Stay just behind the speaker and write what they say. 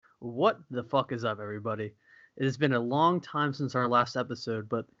What the fuck is up, everybody? It has been a long time since our last episode,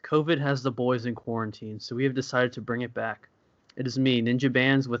 but COVID has the boys in quarantine, so we have decided to bring it back. It is me, Ninja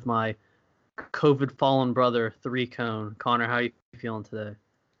Bands, with my COVID fallen brother, 3Cone. Connor, how you feeling today?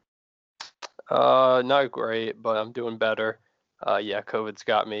 Not great, but I'm doing better. Yeah, COVID's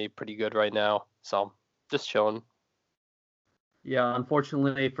got me pretty good right now, so just chilling. Yeah,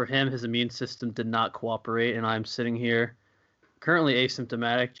 unfortunately for him, his immune system did not cooperate, and I'm sitting here currently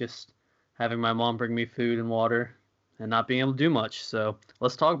asymptomatic, just having my mom bring me food and water and not being able to do much. So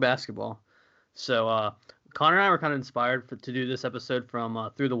let's talk basketball. So Connor and I were kind of inspired to do this episode from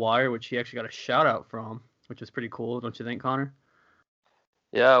Through the Wire, which he actually got a shout out from, which is pretty cool, don't you think, Connor?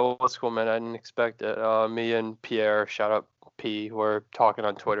 Yeah, well, what's cool, man? I didn't expect it. Me and Pierre, shout out P, were talking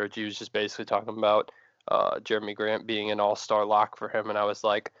on Twitter. He was just basically talking about Jeremy Grant being an all-star lock for him, and I was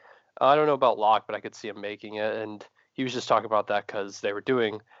like, I don't know about lock, but I could see him making it. And he was just talking about that because they were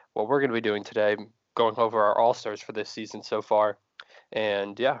doing what we're going to be doing today, going over our all-stars for this season so far.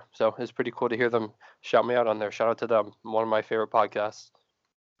 And yeah, so it's pretty cool to hear them shout me out on there. Shout out to them. One of my favorite podcasts.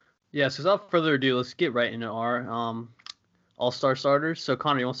 Yeah, so without further ado, let's get right into our all-star starters. So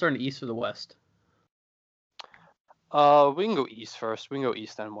Connor, you want to start in the East or the West? We can go east first. We can go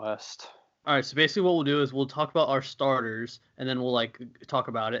east and west. All right, so basically what we'll do is we'll talk about our starters, and then we'll talk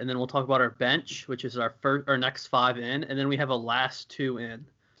about it, and then we'll talk about our bench, which is our next five in, and then we have a last two in.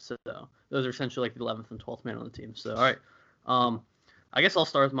 So those are essentially like the 11th and 12th man on the team. So all right, I guess I'll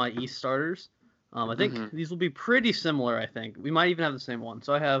start with my East starters. I think these will be pretty similar. I think we might even have the same one.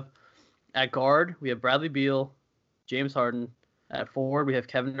 So I have at guard we have Bradley Beal, James Harden. At forward we have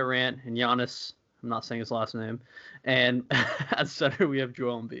Kevin Durant and Giannis. I'm not saying his last name. And at center we have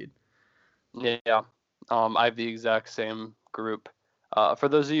Joel Embiid. Yeah, I have the exact same group. For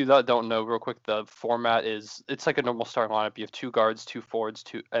those of you that don't know, real quick, the format is it's like a normal starting lineup. You have two guards, two forwards,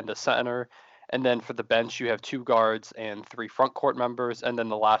 and a center. And then for the bench, you have two guards and three front court members, and then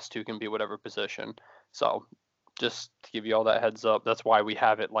the last two can be whatever position. So just to give you all that heads up, that's why we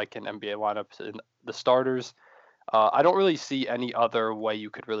have it like an NBA lineup in the starters. I don't really see any other way you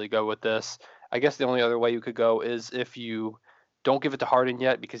could really go with this. I guess the only other way you could go is if you don't give it to Harden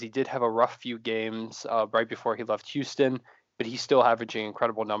yet, because he did have a rough few games right before he left Houston, but he's still averaging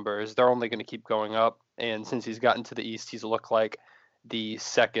incredible numbers. They're only going to keep going up, and since he's gotten to the East, he's looked like the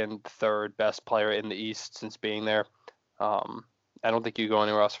second, third best player in the East since being there. I don't think you go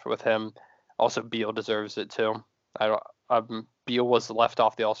anywhere else with him. Also, Beal deserves it too. I don't. Beal was left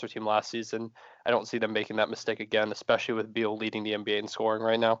off the All-Star team last season. I don't see them making that mistake again, especially with Beal leading the NBA in scoring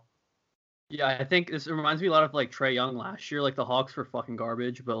right now. Yeah, I think this reminds me a lot of like Trae Young last year. Like the Hawks were fucking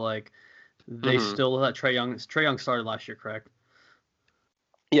garbage, but like they still let Trae Young. Trae Young started last year, correct?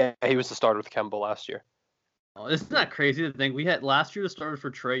 Yeah, he was the starter with Kemba last year. Oh, isn't that crazy to think? We had last year the starters for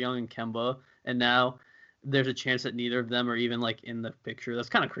Trae Young and Kemba, and now there's a chance that neither of them are even like in the picture. That's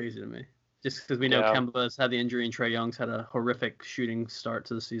kind of crazy to me. Just because we know Kemba's had the injury and Trae Young's had a horrific shooting start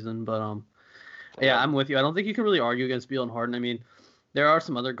to the season, but yeah, I'm with you. I don't think you can really argue against Beal and Harden. I mean, there are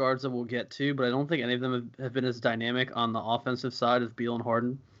some other guards that we'll get to, but I don't think any of them have been as dynamic on the offensive side as Beal and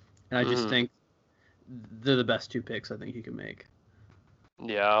Harden. And I just think they're the best two picks I think you can make.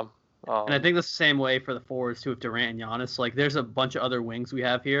 Yeah. And I think that's the same way for the forwards too with Durant and Giannis. Like, there's a bunch of other wings we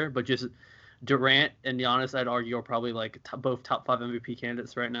have here, but just Durant and Giannis, I'd argue, are probably like both top 5 MVP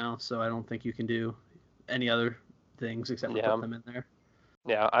candidates right now. So I don't think you can do any other things except for put them in there.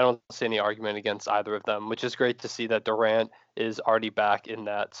 Yeah, I don't see any argument against either of them, which is great to see that Durant is already back in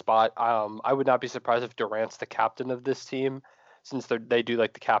that spot. I would not be surprised if Durant's the captain of this team, since they do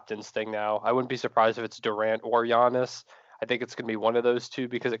like the captains thing now. I wouldn't be surprised if it's Durant or Giannis. I think it's going to be one of those two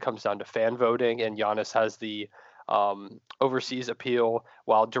because it comes down to fan voting, and Giannis has the overseas appeal,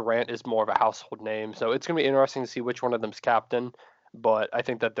 while Durant is more of a household name. So it's going to be interesting to see which one of them's captain. But I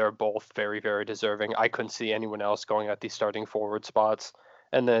think that they're both very, very deserving. I couldn't see anyone else going at these starting forward spots.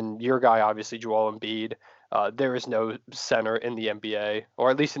 And then your guy, obviously, Joel Embiid. There is no center in the NBA, or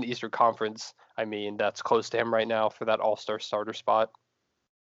at least in the Eastern Conference, I mean, that's close to him right now for that all-star starter spot.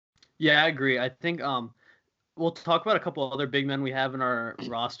 Yeah, I agree. I think we'll talk about a couple other big men we have in our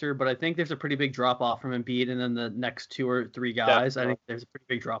roster, but I think there's a pretty big drop-off from Embiid and then the next 2 or 3 guys. Definitely. I think there's a pretty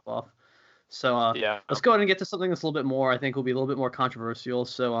big drop-off. So let's go ahead and get to something that's a little bit more, I think will be a little bit more controversial.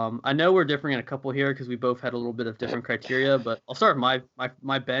 So I know we're differing in a couple here because we both had a little bit of different criteria, but I'll start with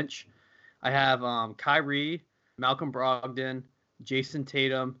my bench. I have Kyrie, Malcolm Brogdon, Jason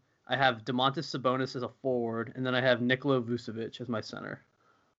Tatum. I have Domantas Sabonis as a forward, and then I have Nikola Vucevic as my center.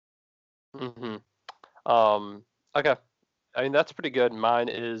 Okay. I mean, that's pretty good. Mine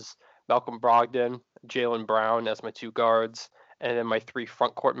is Malcolm Brogdon, Jaylen Brown as my 2 guards, And then my 3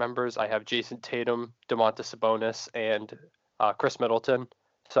 front court members, I have Jason Tatum, Domantas Sabonis, and Chris Middleton.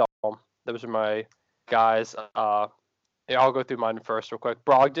 So those are my guys. Yeah, I'll go through mine first real quick.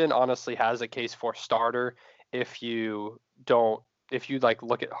 Brogdon honestly has a case for starter if you like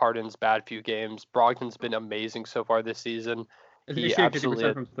look at Harden's bad few games. Brogdon's been amazing so far this season. Isn't he shooting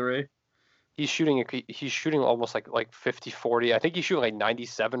 50% from 3? He's shooting almost like 50-40. I think he's shooting like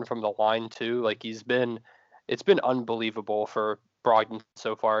 97 from the line too. Like it's been unbelievable for Brogdon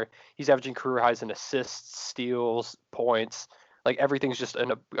so far. He's averaging career highs in assists, steals, points. Like everything's just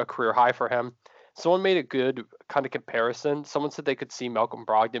a career high for him. Someone made a good kind of comparison. Someone said they could see Malcolm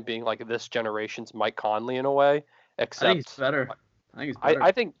Brogdon being like this generation's Mike Conley in a way, except I think he's better.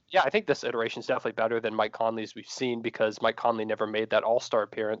 I think this iteration is definitely better than Mike Conley's we've seen, because Mike Conley never made that All-Star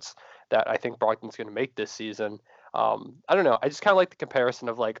appearance that I think Brogdon's going to make this season. I don't know. I just kind of like the comparison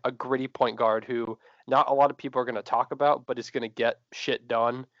of like a gritty point guard who not a lot of people are going to talk about, but is going to get shit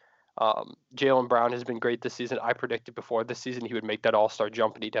done. Jaylen Brown has been great this season. I predicted before this season he would make that All-Star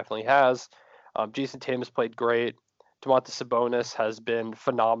jump, and he definitely has. Jason Tatum has played great. Domantas Sabonis has been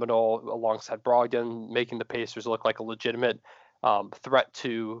phenomenal alongside Brogdon, making the Pacers look like a legitimate threat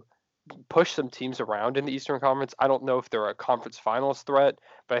to push some teams around in the Eastern Conference. I don't know if they're a conference finals threat,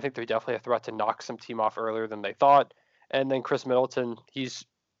 but I think they're definitely a threat to knock some team off earlier than they thought. And then Chris Middleton,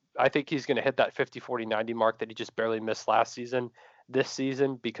 I think he's going to hit that 50-40-90 mark that he just barely missed last season this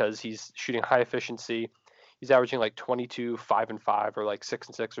season, because he's shooting high efficiency. He's averaging like 22, 5-5, or like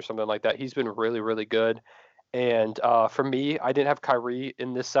 6-6 or something like that. He's been really, really good. And for me, I didn't have Kyrie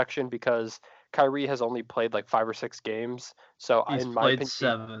in this section because Kyrie has only played like 5 or 6 games. So he's in my played opinion,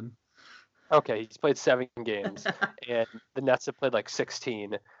 7. Okay, he's played 7 games, and the Nets have played like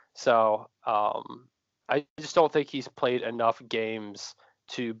 16. So I just don't think he's played enough games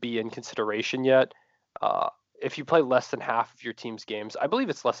to be in consideration yet. If you play less than half of your team's games, I believe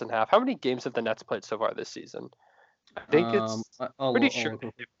it's less than half. How many games have the Nets played so far this season? I think it's pretty sure.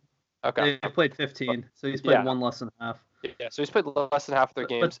 Okay. They played 15, so he's played one less than half. Yeah, so he's played less than half of their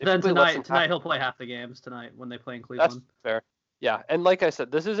games. But then tonight he'll play half the games tonight when they play in Cleveland. That's fair. Yeah, and like I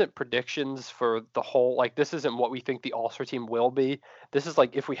said, this isn't predictions for the whole, like this isn't what we think the All-Star team will be. This is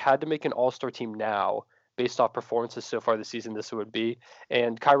like if we had to make an All-Star team now, based off performances so far this season, this would be.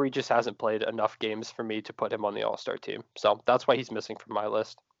 And Kyrie just hasn't played enough games for me to put him on the All-Star team. So that's why he's missing from my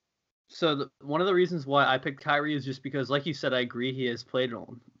list. So one of the reasons why I picked Kyrie is just because, like you said, I agree he has played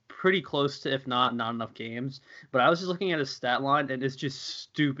pretty close to, if not enough games. But I was just looking at his stat line, and it's just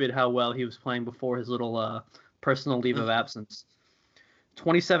stupid how well he was playing before his little personal leave of absence.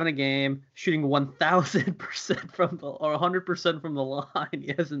 27 a game, shooting 1,000% from or 100% from the line.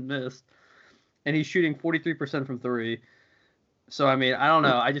 He hasn't missed, and he's shooting 43% from 3. So I mean, I don't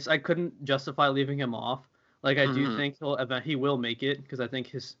know. I couldn't justify leaving him off. Like I do think he will make it, because I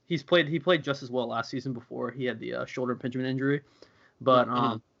think he played just as well last season before he had the shoulder impingement injury. But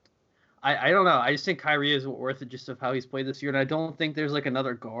I don't know. I just think Kyrie is worth it just of how he's played this year, and I don't think there's like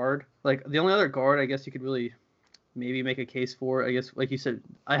another guard. Like the only other guard I guess you could really maybe make a case for, I guess, like you said,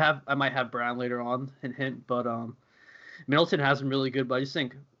 I might have Brown later on, hint, but Middleton has been really good. But I just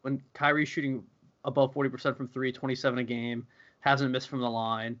think when Kyrie's shooting above 40% from 3, 27 a game, hasn't missed from the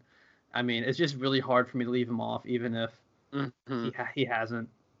line, I mean, it's just really hard for me to leave him off, even if he hasn't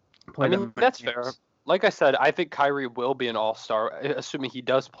played. I mean, that's games. Fair. Like I said, I think Kyrie will be an all-star, assuming he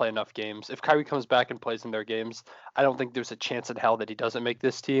does play enough games. If Kyrie comes back and plays in their games, I don't think there's a chance in hell that he doesn't make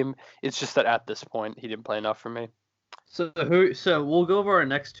this team. It's just that at this point, he didn't play enough for me. So we'll go over our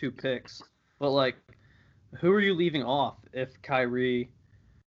next 2 picks, but like, who are you leaving off if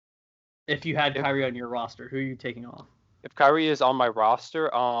you had Kyrie on your roster? Who are you taking off? If Kyrie is on my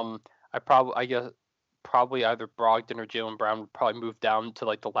roster, I guess probably either Brogdon or Jaylen Brown would probably move down to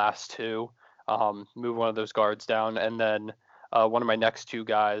like the last 2. Move one of those guards down, and then one of my next 2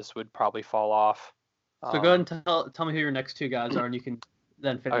 guys would probably fall off. So go ahead and tell me who your next 2 guys are, and you can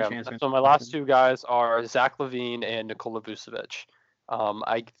then finish answering. So my last 2 guys are Zach LaVine and Nikola Vucevic.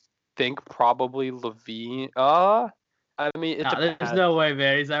 I think probably LaVine. I mean, there's no way,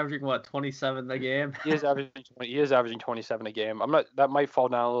 man. He's averaging what, 27 a game? He is averaging 27 a game. That might fall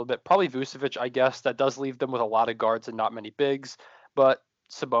down a little bit. Probably Vucevic, I guess. That does leave them with a lot of guards and not many bigs, but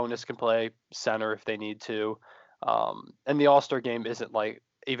Sabonis can play center if they need to. And the All-Star game isn't like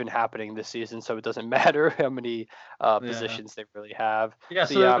even happening this season, so it doesn't matter how many positions they really have. Yeah,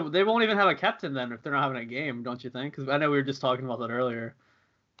 so they won't even have a captain then if they're not having a game, don't you think? Because I know we were just talking about that earlier.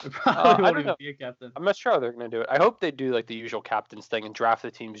 They probably won't even be a captain. I'm not sure how they're going to do it. I hope they do like the usual captains thing and draft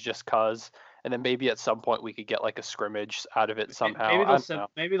the teams just cause, and then maybe at some point we could get like a scrimmage out of it somehow.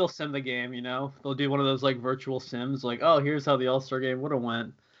 Maybe they'll sim the game. They'll do one of those like virtual sims, like, oh, here's how the All-Star game would have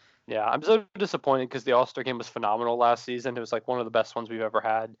went. Yeah, I'm so disappointed because the All-Star game was phenomenal last season. It was like one of the best ones we've ever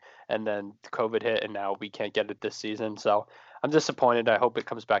had, and then COVID hit, and now we can't get it this season. So I'm disappointed. I hope it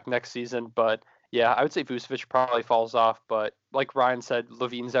comes back next season. But yeah, I would say Vucevic probably falls off. But like Ryan said,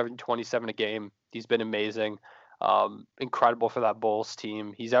 LaVine's averaging 27 a game. He's been amazing, incredible for that Bulls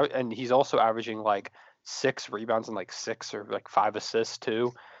team. He's out, and he's also averaging like 6 rebounds and like 6 or like 5 assists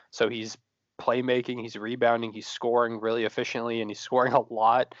too. So he's playmaking, he's rebounding, he's scoring really efficiently, and he's scoring a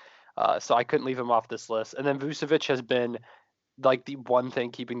lot. So I couldn't leave him off this list. And then Vucevic has been like the one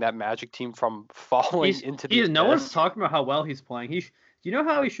thing keeping that Magic team from falling into the abyss. No one's talking about how well he's playing. Do you know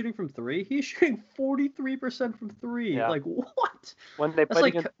how he's shooting from 3? He's shooting 43% from 3. Yeah. Like, what? When they That's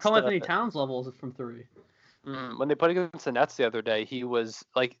like Karl Anthony Towns levels from 3. When they put against the Nets the other day, he was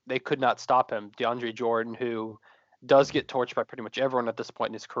like, they could not stop him. DeAndre Jordan, who does get torched by pretty much everyone at this point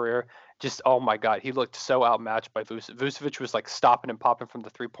in his career. Just, oh my God, he looked so outmatched by Vucevic. Vucevic was like stopping and popping from the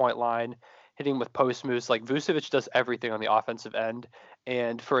 3-point line, hitting with post moves. Like Vucevic does everything on the offensive end.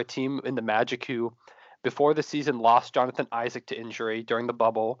 And for a team in the Magic who, before the season, lost Jonathan Isaac to injury during the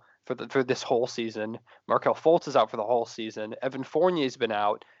bubble for this whole season. Markelle Fultz is out for the whole season. Evan Fournier's been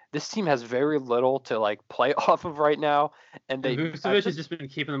out. This team has very little to like play off of right now. And Vucevic has just been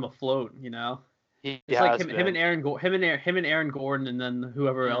keeping them afloat, It's like him and Aaron Gordon, and then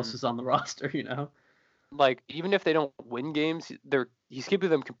whoever else is on the roster, Like, even if they don't win games, he's keeping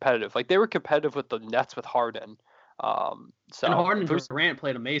them competitive. Like, they were competitive with the Nets with Harden. And Harden and Durant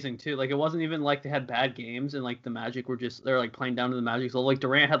played amazing too. Like, it wasn't even like they had bad games, and like the Magic they're like playing down to the Magic. So like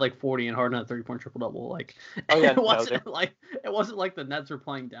Durant had like 40 and Harden had 30-point triple double. Like, it wasn't like the Nets were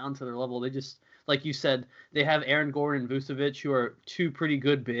playing down to their level. They just, like you said, they have Aaron Gordon and Vucevic, who are 2 pretty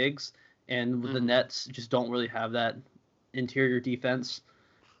good bigs. And the Nets just don't really have that interior defense,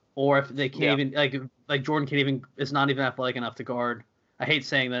 or if they can't even like Jordan can't even is not even athletic enough to guard. I hate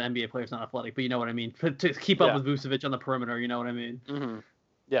saying that NBA player's not athletic, but you know what I mean. To keep up with Vucevic on the perimeter, you know what I mean. Mm-hmm.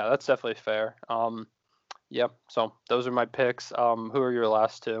 Yeah, that's definitely fair. So those are my picks. Who are your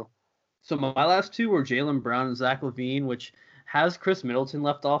last 2? So my last 2 were Jaylen Brown and Zach LaVine, which has Chris Middleton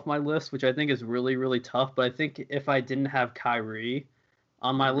left off my list, which I think is really, really tough. But I think if I didn't have Kyrie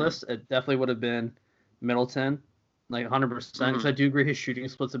on my list, it definitely would have been Middleton, like 100%. Because I do agree his shooting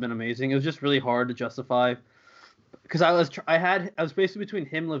splits have been amazing. It was just really hard to justify, because I was basically between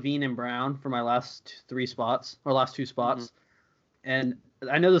him, LaVine, and Brown for my last 2 spots, and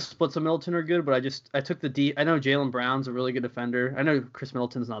I know the splits of Middleton are good, but I took the I know Jaylen Brown's a really good defender. I know Chris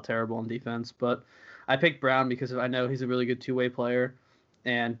Middleton's not terrible on defense, but I picked Brown because I know he's a really good 2-way player,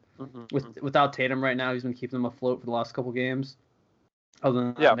 and without Tatum right now, he's been keeping them afloat for the last couple games. Other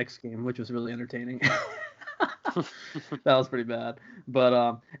than that next game, which was really entertaining. That was pretty bad. But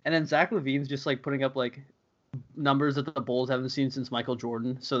and then Zach LaVine's just like putting up like numbers that the Bulls haven't seen since Michael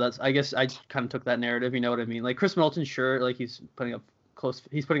Jordan. So I guess I kind of took that narrative, you know what I mean? Like Chris Middleton, sure, like he's putting up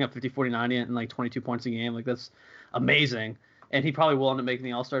 50, 40, 90 and like 22 points a game. Like that's amazing. And he probably will end up making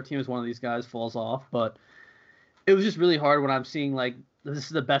the All-Star team as one of these guys falls off. But it was just really hard when I'm seeing like, this is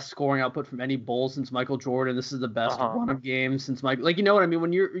the best scoring output from any Bulls since Michael Jordan. This is the best run of games since Michael. Like, you know what I mean?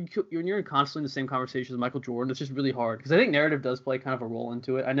 When you're constantly in the same conversation as Michael Jordan, it's just really hard. Because I think narrative does play kind of a role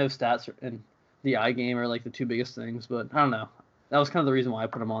into it. I know stats and the eye game are like the 2 biggest things, but I don't know. That was kind of the reason why I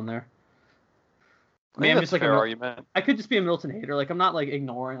put him on there. I mean, I'm just like fair argument. I could just be a Middleton hater. Like, I'm not like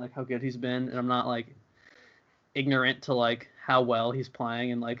ignoring like how good he's been, and I'm not like ignorant to like how well he's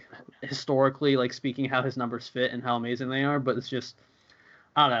playing and like historically like speaking how his numbers fit and how amazing they are. But it's just,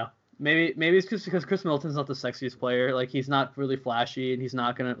 I don't know. Maybe it's just because Chris Middleton's not the sexiest player. Like, he's not really flashy, and he's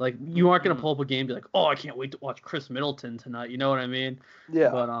not gonna like, you aren't gonna pull up a game and be like, oh, I can't wait to watch Chris Middleton tonight. You know what I mean? Yeah.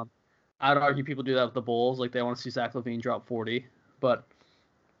 But I'd argue people do that with the Bulls. Like, they want to see Zach LaVine drop 40. But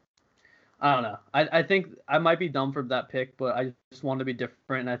I don't know. I think I might be dumb for that pick, but I just wanted to be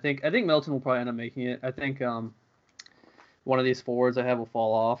different. And I think Middleton will probably end up making it. I think one of these forwards I have will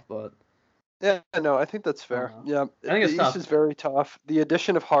fall off, but. Yeah, no, I think that's fair. Yeah, I think the East is very tough. The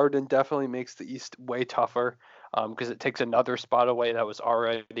addition of Harden definitely makes the East way tougher because it takes another spot away that was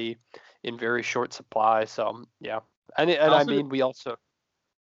already in very short supply. So, yeah. And I mean, we also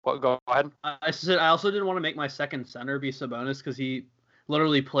 – go ahead. I said I also didn't want to make my second center be Sabonis because he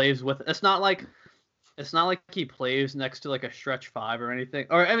literally plays with – it's not like he plays next to like a stretch 5 or anything.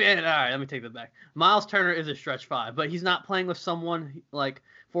 Or, I mean, all right, let me take that back. Miles Turner is a stretch 5, but he's not playing with someone like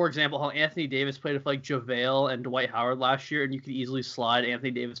 – for example, how Anthony Davis played with like JaVale and Dwight Howard last year, and you could easily slide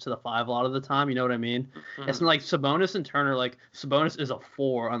Anthony Davis to the 5 a lot of the time. You know what I mean? It's like Sabonis and Turner. Like, Sabonis is a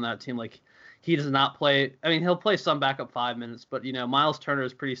 4 on that team. Like, he does not play. I mean, he'll play some backup 5 minutes, but Miles Turner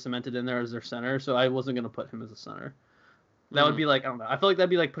is pretty cemented in there as their center, so I wasn't gonna put him as a center. That would be like, I don't know. I feel like that'd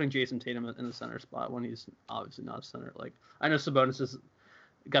be like putting Jason Tatum in the center spot when he's obviously not a center. Like, I know Sabonis has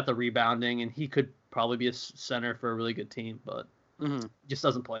got the rebounding, and he could probably be a center for a really good team, but just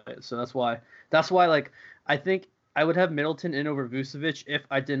doesn't play it. So that's why like I think I would have Middleton in over Vucevic if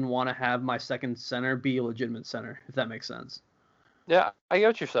I didn't want to have my second center be a legitimate center, if that makes sense. Yeah, I get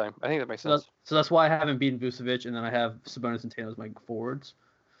what you're saying. I think that makes sense. So that's why I haven't beaten Vucevic, and then I have Sabonis and Tatum as my forwards.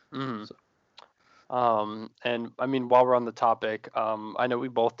 So. And I mean, while we're on the topic, I know we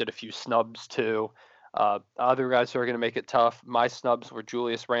both did a few snubs too. Other guys who are going to make it tough. My snubs were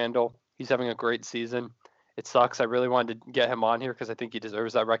Julius Randle. He's having a great season. It sucks. I really wanted to get him on here because I think he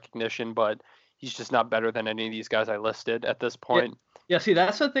deserves that recognition, but he's just not better than any of these guys I listed at this point. Yeah, see,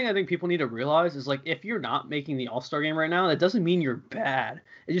 that's the thing I think people need to realize is, like, if you're not making the All-Star game right now, that doesn't mean you're bad.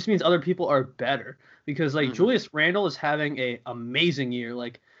 It just means other people are better. Because, like, Julius Randle is having an amazing year.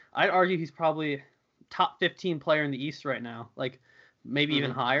 Like, I'd argue he's probably top 15 player in the East right now. Like, maybe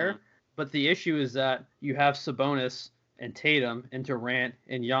even higher. But the issue is that you have Sabonis and Tatum and Durant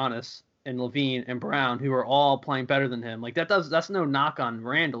and Giannis and Levine and Brown, who are all playing better than him. Like, that's no knock on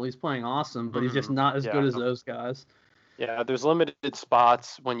Randle. He's playing awesome, but he's just not as good as those guys. Yeah, there's limited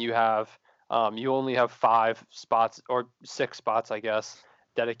spots when you have you only have 5 spots or 6 spots, I guess,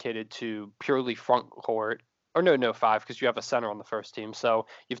 dedicated to purely front court. Or no, 5 because you have a center on the first team. So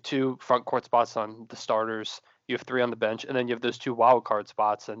you have 2 front court spots on the starters. You have 3 on the bench, and then you have those 2 wild card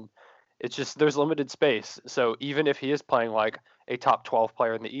spots. And it's just there's limited space. So even if he is playing like a top 12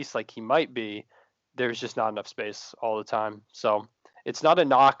 player in the East, like he might be, there's just not enough space all the time. So it's not a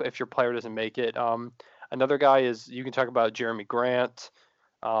knock if your player doesn't make it. Another guy is you can talk about Jeremy Grant.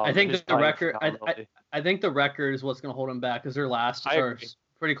 I think the record. I think the record is what's going to hold them back because they're last or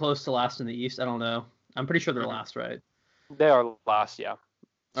pretty close to last in the East. I don't know. I'm pretty sure they're last, right? They are last, yeah.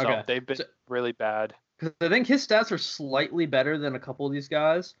 So okay. They've been really bad. Because I think his stats are slightly better than a couple of these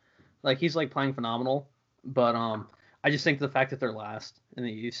guys. Like he's like playing phenomenal, but I just think the fact that they're last in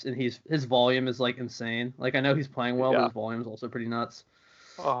the East and his volume is like insane. Like I know he's playing well, but his volume is also pretty nuts.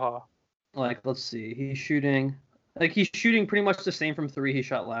 Like, let's see. He's shooting pretty much the same from 3 he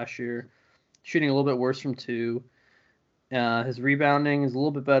shot last year. Shooting a little bit worse from 2. His rebounding is a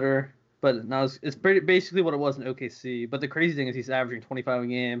little bit better, but now it's basically what it was in OKC. But the crazy thing is he's averaging 25 a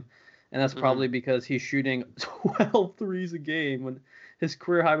game, and that's probably because he's shooting 12 threes a game. When his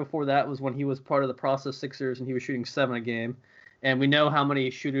career high before that was when he was part of the Process Sixers, and he was shooting 7 a game. And we know how many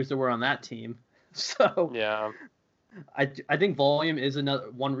shooters there were on that team. So yeah. I think volume is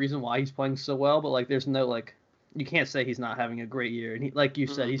one reason why he's playing so well, but like there's no like you can't say he's not having a great year. And he, like you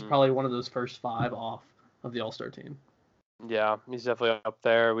said, he's probably one of those first 5 off of the All-Star team. Yeah, he's definitely up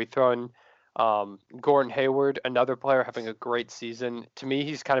there. We throw in Gordon Hayward, another player having a great season. To me,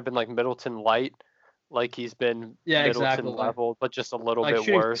 he's kind of been like Middleton light, like he's been Middleton level, but just a little bit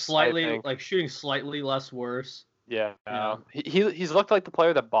worse. Shooting slightly less worse. Yeah. He's looked like the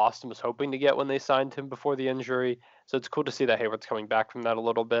player that Boston was hoping to get when they signed him before the injury. So it's cool to see that Hayward's coming back from that a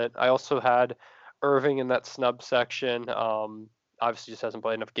little bit. I also had Irving in that snub section. Obviously just hasn't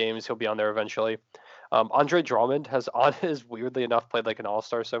played enough games. He'll be on there eventually. Andre Drummond has weirdly enough played like an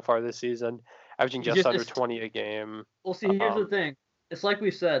all-star so far this season, averaging just under 20 a game. Well, see, here's the thing. It's like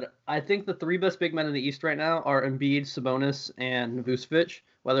we said. I think the 3 best big men in the East right now are Embiid, Sabonis, and Vucevic.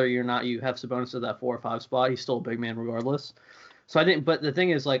 Whether or not you have Sabonis at that 4 or 5 spot, he's still a big man regardless. So I think, but the thing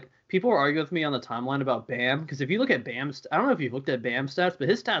is, like, people are arguing with me on the timeline about Bam, because if you look at Bam's, I don't know if you've looked at Bam's stats, but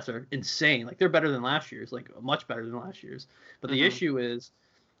his stats are insane. Like, they're better than last year's, like, much better than last year's. But the issue is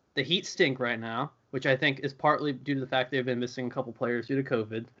the Heat stink right now, which I think is partly due to the fact they've been missing a couple players due to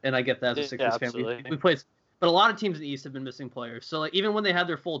COVID, and I get that as a Sixers fan. We played, but a lot of teams in the East have been missing players. So, like, even when they had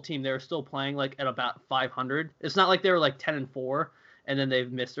their full team, they were still playing, like, at about 500. It's not like they were, like, 10-4. And then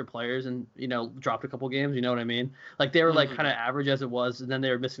they've missed their players and, dropped a couple games. You know what I mean? Like, they were, like, kind of average as it was. And then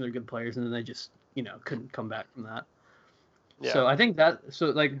they were missing their good players. And then they just, couldn't come back from that. Yeah. So I think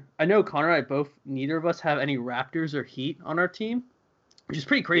I know Connor and I neither of us have any Raptors or Heat on our team. Which is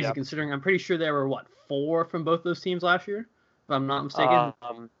pretty crazy considering I'm pretty sure there were, 4 from both those teams last year? If I'm not mistaken.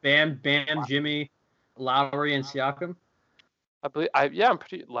 Bam, Jimmy, Lowry, and Siakam. I believe,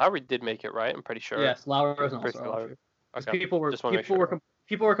 Lowry did make it, right? I'm pretty sure. Yes, Lowry was an all-star last year. Okay. People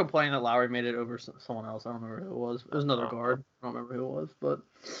were complaining that Lowry made it over someone else. I don't remember who it was. It was another guard. I don't remember who it was, but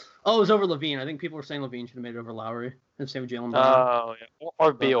it was over Levine. I think people were saying Levine should have made it over Lowry. And same with Jaylen Brown. Oh yeah,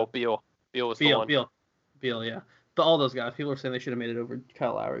 or Beal. Beal was the one. Beal, yeah. But all those guys, people were saying they should have made it over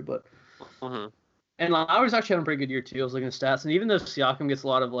Kyle Lowry, and Lowry's actually having a pretty good year too. I was looking at stats, and even though Siakam gets a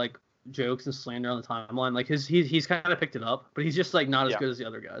lot of jokes and slander on the timeline. Like he's kind of picked it up, but he's just like not as good as the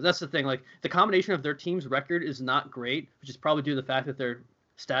other guys. That's the thing. Like the combination of their team's record is not great, which is probably due to the fact that their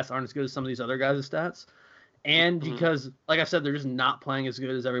stats aren't as good as some of these other guys' stats, and because like I said, they're just not playing as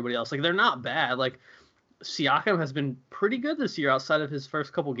good as everybody else. Like they're not bad. Like Siakam has been pretty good this year outside of his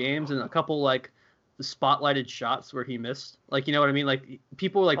first couple games and a couple like the spotlighted shots where he missed. Like, you know what I mean? Like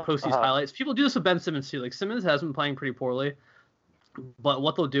people like post these highlights. People do this with Ben Simmons too. Like Simmons has been playing pretty poorly. But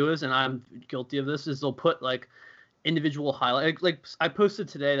what they'll do is, and I'm guilty of this, is they'll put like individual highlight. Like I posted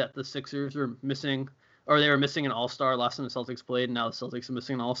today that the Sixers are missing, or they were missing an All-Star last time the Celtics played, and now the Celtics are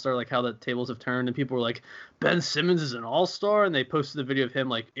missing an All-Star. Like how the tables have turned, and people were like, Ben Simmons is an All-Star, and they posted the video of him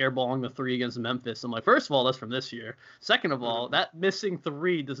like airballing the three against Memphis. I'm like, first of all, that's from this year. Second of all, that missing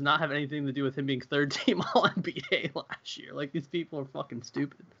three does not have anything to do with him being third team All NBA last year. Like these people are fucking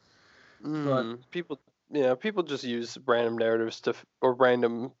stupid. But people just use random narratives or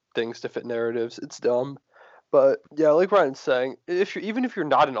random things to fit narratives. It's dumb. But yeah, like Ryan's saying, even if you're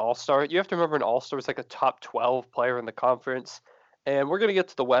not an all-star, you have to remember an all-star is like a top 12 player in the conference. And we're gonna get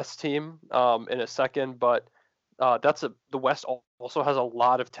to the West team in a second, but the West also has a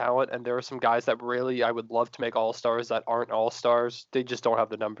lot of talent, and there are some guys that really I would love to make all-stars that aren't all-stars. They just don't have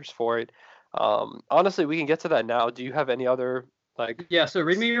the numbers for it. Honestly, we can get to that now. Do you have any other? So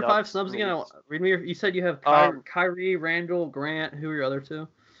read me your five snubs again. Read me you said you have Kyrie, Randall, Grant. Who are your other two?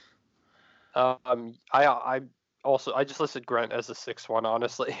 I just listed Grant as the sixth one.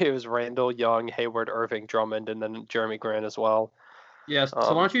 Honestly, it was Randall, Young, Hayward, Irving, Drummond, and then Jeremy Grant as well. Yeah. So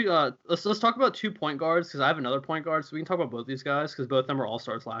why don't you let's talk about 2 point guards, because I have another point guard, so we can talk about both these guys because both of them were all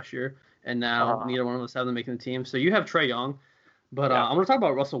stars last year, and now neither one of us have them making the team. So you have Trae Young, but I'm gonna talk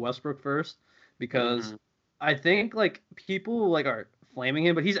about Russell Westbrook first because. I think like people like are flaming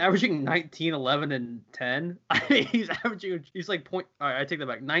him, but he's averaging 19, 11, and 10. I mean, he's like all right, I take that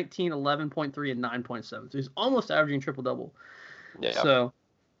back. 19, 11.3, and 9.7. So he's almost averaging triple double. Yeah. So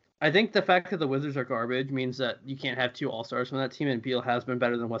I think the fact that the Wizards are garbage means that you can't have 2 all-stars from that team, and Beal has been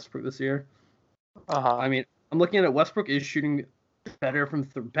better than Westbrook this year. I mean, I'm looking at it. Westbrook is shooting better from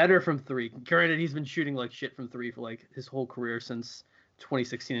three. Granted, he's been shooting like shit from three for like his whole career since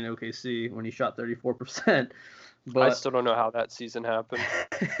 2016 in OKC when he shot 34%. But I still don't know how that season happened.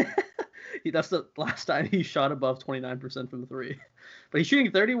 That's the last time he shot above 29% from three. But he's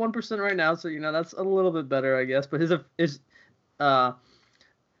shooting 31% right now, so that's a little bit better, I guess. But his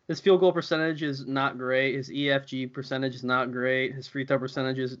field goal percentage is not great. His EFG percentage is not great. His free throw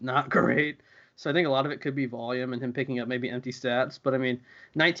percentage is not great. So I think a lot of it could be volume and him picking up maybe empty stats. But I mean,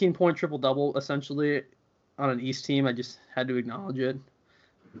 19-point triple-double essentially on an East team. I just had to acknowledge it.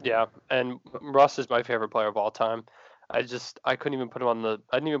 Yeah, and Russ is my favorite player of all time. I didn't even put him on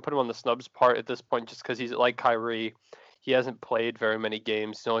the snubs part at this point just because he's like Kyrie. He hasn't played very many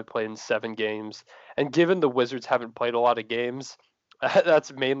games. He's only played in 7 games. And given the Wizards haven't played a lot of games,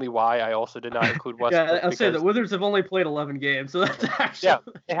 that's mainly why I also did not include Westbrook. Yeah, I'll say the Wizards have only played 11 games, so that's actually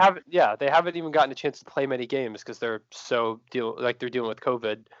they haven't even gotten a chance to play many games because they're dealing with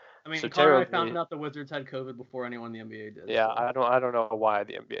COVID. I mean, Connor, I found out the Wizards had COVID before anyone in the NBA did. Yeah, so. I don't know why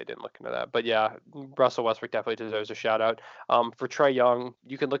the NBA didn't look into that, but yeah, Russell Westbrook definitely deserves a shout out. For Trae Young,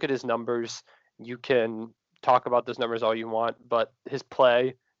 you can look at his numbers, you can talk about those numbers all you want, but his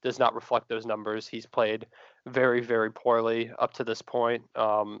play does not reflect those numbers. He's played very, very poorly up to this point,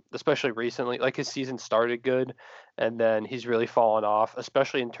 especially recently. Like his season started good, and then he's really fallen off,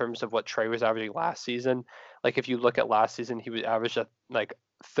 especially in terms of what Trae was averaging last season. Like if you look at last season, he was averaged at like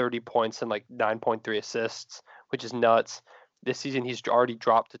 30 points and like 9.3 assists, which is nuts. This season, he's already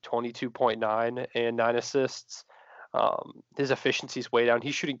dropped to 22.9 and 9 assists. His efficiency's way down.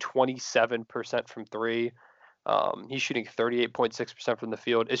 He's shooting 27% from three. He's shooting 38.6% from the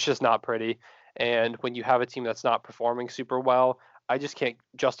field. It's just not pretty. And when you have a team that's not performing super well, I just can't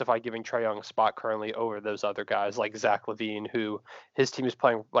justify giving Trae Young a spot currently over those other guys like Zach LaVine, who his team is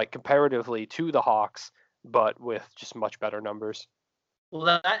playing like comparatively to the Hawks, but with just much better numbers.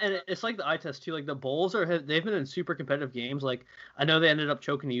 Well, and it's like the eye test too. Like the Bulls they've been in super competitive games. Like I know they ended up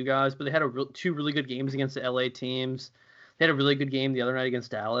choking to you guys, but they had 2 really good games against the LA teams. They had a really good game the other night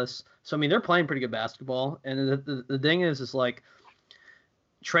against Dallas. So I mean, they're playing pretty good basketball. And the thing is like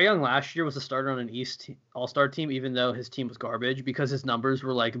Trae Young last year was a starter on an East All-Star team, even though his team was garbage because his numbers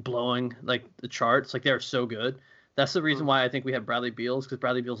were like blowing like the charts. Like they're so good. That's the reason why I think we have Bradley Beal, because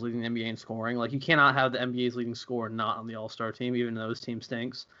Bradley Beal's leading the NBA in scoring. Like, you cannot have the NBA's leading scorer not on the All-Star team, even though his team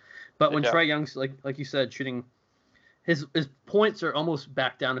stinks. But when Trae Young's, like you said, shooting, his points are almost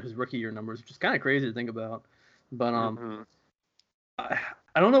back down to his rookie year numbers, which is kind of crazy to think about. But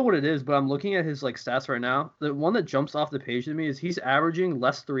I don't know what it is, but I'm looking at his like stats right now. The one that jumps off the page to me is he's averaging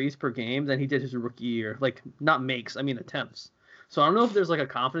less threes per game than he did his rookie year. Like not makes, I mean attempts. So I don't know if there's like a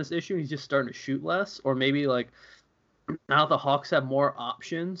confidence issue and he's just starting to shoot less, or maybe like now the Hawks have more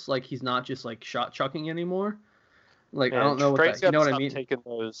options, like he's not just like shot chucking anymore. Like I Man, don't know what Trey's that, you got know to what I stop mean? taking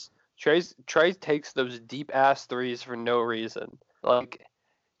those. Trey takes those deep ass threes for no reason. Like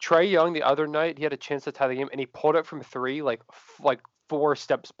Trey Young the other night, he had a chance to tie the game, and he pulled it from three, like 4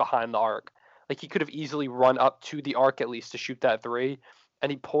 steps behind the arc. Like he could have easily run up to the arc at least to shoot that three,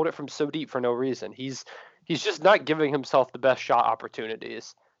 and he pulled it from so deep for no reason. He's just not giving himself the best shot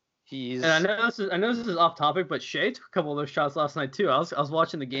opportunities. And He's I know this is off topic, but Shea took a couple of those shots last night too. I was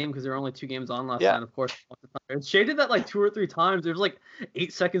watching the game because there were only 2 games on last yeah, night, of course. And Shea did that like 2 or 3 times. There was like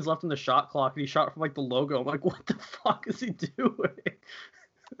 8 seconds left in the shot clock, and he shot from like the logo. I'm like, what the fuck is he doing?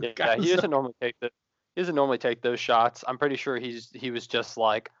 yeah, he doesn't normally take the he doesn't normally take those shots. I'm pretty sure he was just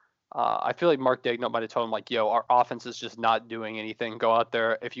like I feel like Mark Daigneault might have told him like, "Yo, our offense is just not doing anything. Go out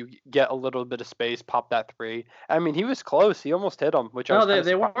there. If you get a little bit of space, pop that three." I mean, he was close. He almost hit him, which I No, was kind of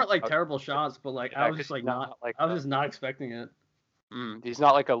they surprised weren't like about. terrible shots, but like I Yeah, was because just like not, I was just not expecting it. he's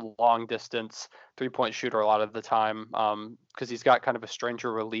not like a long distance 3-point shooter a lot of the time. Because he's got kind of a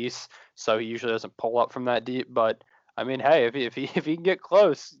stranger release, so he usually doesn't pull up from that deep. But I mean, hey, if he can get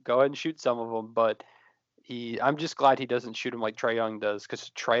close, go ahead and shoot some of them. But I'm just glad he doesn't shoot him like Trey Young does, because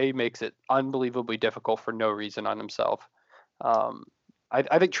Trey makes it unbelievably difficult for no reason on himself. Um,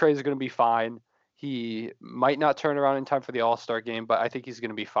 I think Trey's going to be fine. He might not turn around in time for the All Star game, but I think he's going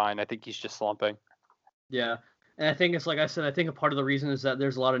to be fine. I think he's just slumping. Yeah. And I think it's like I said, I think a part of the reason is that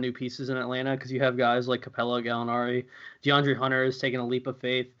there's a lot of new pieces in Atlanta because you have guys like Capella, Gallinari, DeAndre Hunter is taking a leap of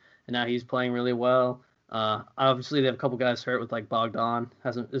faith, and now he's playing really well. Obviously, they have a couple guys hurt with like Bogdan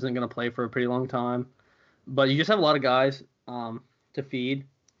isn't going to play for a pretty long time, but you just have a lot of guys to feed,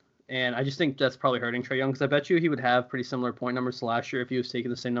 and I just think that's probably hurting Trey Young because I bet you he would have pretty similar point numbers to last year if he was taking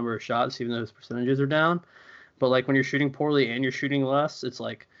the same number of shots, even though his percentages are down. But like when you're shooting poorly and you're shooting less, it's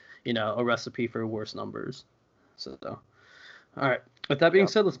like a recipe for worse numbers. So, all right. With that being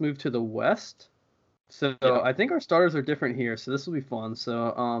said, let's move to the West. So I think our starters are different here, so this will be fun.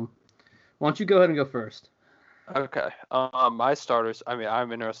 So why don't you go ahead and go first? Okay. My starters. I mean,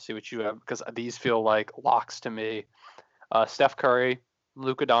 I'm interested to see what you have because these feel like locks to me. Steph Curry,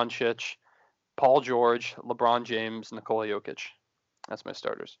 Luka Doncic, Paul George, LeBron James, Nikola Jokic. That's my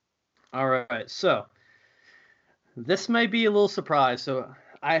starters. All right. So this may be a little surprise. So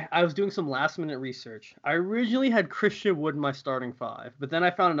I was doing some last minute research. I originally had Christian Wood in my starting five, but then I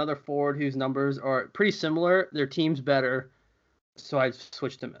found another forward whose numbers are pretty similar. Their team's better, so I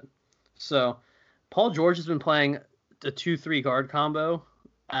switched him in. So Paul George has been playing the 2-3 guard combo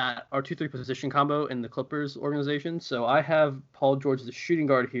at our 2-3 position combo in the Clippers organization. So I have Paul George as a shooting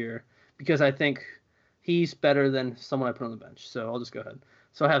guard here because I think he's better than someone I put on the bench. So I'll just go ahead.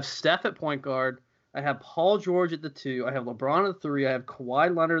 So I have Steph at point guard. I have Paul George at the 2. I have LeBron at the 3. I have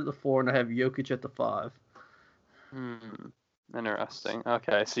Kawhi Leonard at the 4, and I have Jokic at the 5. Interesting.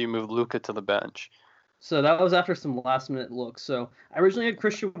 Okay, so you move Luka to the bench. So that was after some last minute looks. So I originally had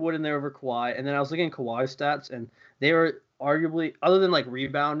Christian Wood in there over Kawhi, and then I was looking at Kawhi's stats, and they were arguably, other than like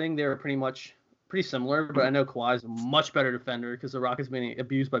rebounding, they were pretty similar. But I know Kawhi's a much better defender because the Rockets being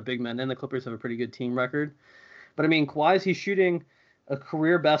abused by big men, and the Clippers have a pretty good team record. But I mean, he's shooting a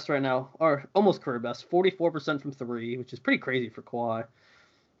career best right now, or almost career best, 44% from 3, which is pretty crazy for Kawhi.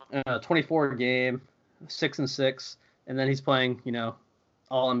 24 a game, 6-6, and then he's playing,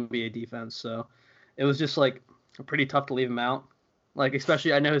 all NBA defense. So it was just like pretty tough to leave him out. Like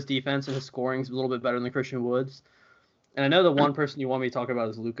especially I know his defense and his scoring is a little bit better than Christian Wood's. And I know the one person you want me to talk about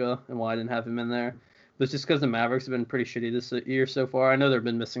is Luka and why I didn't have him in there. But it's just because the Mavericks have been pretty shitty this year so far. I know they've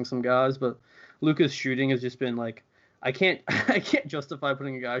been missing some guys, but Luka's shooting has just been like I can't justify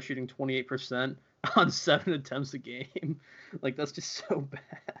putting a guy shooting 28% on 7 attempts a game. Like that's just so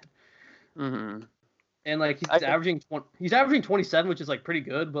bad. Mm-hmm. And like he's averaging 27, which is like pretty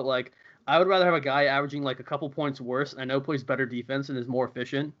good, but like I would rather have a guy averaging like a couple points worse. I know plays better defense and is more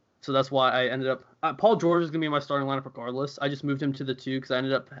efficient. So that's why I ended up Paul George is gonna be my starting lineup regardless. I just moved him to the 2 because I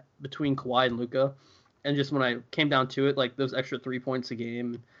ended up between Kawhi and Luka. And just when I came down to it, like those extra 3 points a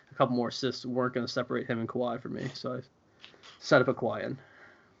game, a couple more assists weren't going to separate him and Kawhi for me. So I set up a Kawhi in.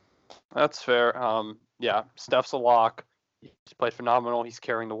 That's fair. Yeah, Steph's a lock. He's played phenomenal. He's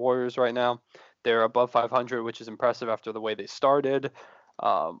carrying the Warriors right now. They're above 500, which is impressive after the way they started.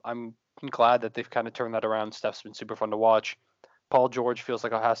 I'm glad that they've kind of turned that around. Steph's been super fun to watch. Paul George feels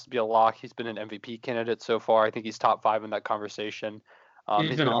like it has to be a lock. He's been an MVP candidate so far. I think he's top 5 in that conversation.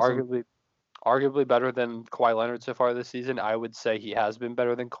 He's been awesome. arguably better than Kawhi Leonard so far this season. I would say he has been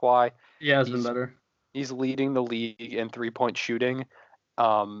better than Kawhi. Yeah, it's been He's better. he's leading the league in 3-point shooting.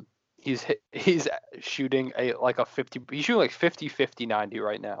 Um, he's shooting a 50. He's shooting like 50, 50, 90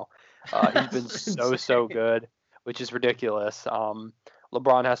 right now. He's been so good, which is ridiculous.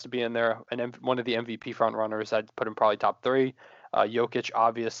 LeBron has to be in there, and one of the MVP front runners. I'd put him probably top 3. Jokic,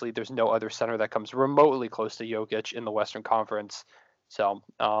 obviously, there's no other center that comes remotely close to Jokic in the Western Conference. So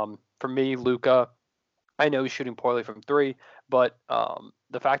for me, Luka, I know he's shooting poorly from 3, but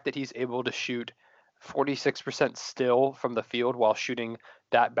the fact that he's able to shoot 46% still from the field while shooting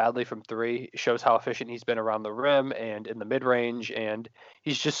that badly from 3 shows how efficient he's been around the rim and in the mid range. And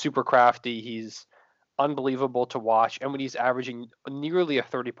he's just super crafty. He's unbelievable to watch. And when he's averaging nearly a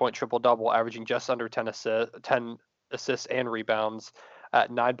 30-point triple double, averaging just under 10 assists and rebounds at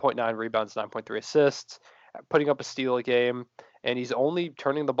 9.9 rebounds, 9.3 assists, putting up a steal a game. And he's only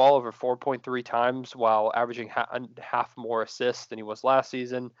turning the ball over 4.3 times while averaging half more assists than he was last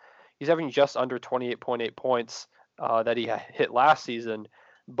season. He's averaging just under 28.8 points that he hit last season,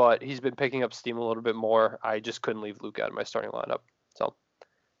 but he's been picking up steam a little bit more. I just couldn't leave Luke out of my starting lineup. So,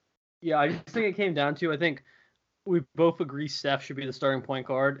 yeah, I just think it came down to, I think we both agree Steph should be the starting point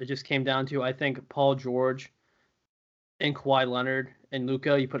guard. It just came down to, I think, Paul George and Kawhi Leonard and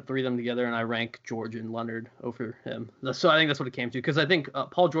Luka. You put 3 of them together, and I rank George and Leonard over him. So I think that's what it came to, because I think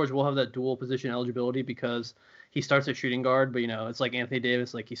Paul George will have that dual position eligibility because he starts at shooting guard, but it's like Anthony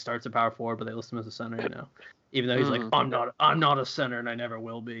Davis, like he starts at power forward, but they list him as a center, even though he's like, I'm not a center and I never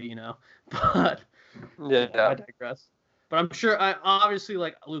will be, but yeah, I digress. But I'm sure, obviously,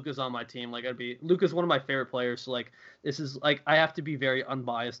 like, Luka's on my team. Like, Luka's one of my favorite players. So, like, this is, like, I have to be very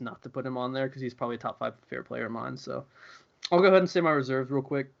unbiased not to put him on there because he's probably a top 5 favorite player of mine. So, I'll go ahead and say my reserves real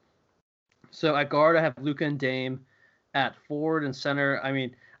quick. So, at guard, I have Luka and Dame. At forward and center, I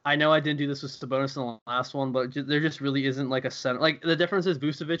mean, I know I didn't do this with Sabonis in the last one, but there just really isn't, like, a center. Like, the difference is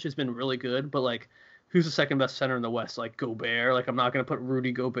Vucevic has been really good, but, like, who's the second best center in the West? Like, Gobert. Like, I'm not going to put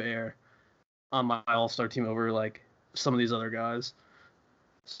Rudy Gobert on my all-star team over, like, some of these other guys.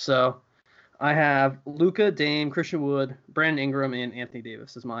 So I have Luka, Dame, Christian Wood, Brandon Ingram, and Anthony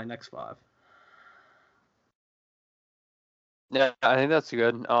Davis as my next 5. Yeah, I think that's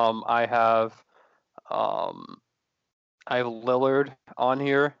good. I have Lillard on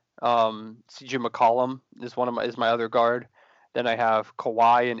here. CJ McCollum is my other guard. Then I have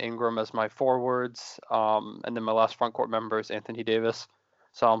Kawhi and Ingram as my forwards. And then my last front court member is Anthony Davis.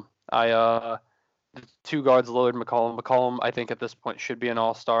 So the 2 guards, Lillard, McCollum, I think at this point should be an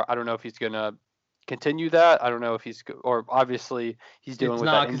all-star. I don't know if he's going to continue that. I don't know if or obviously he's dealing with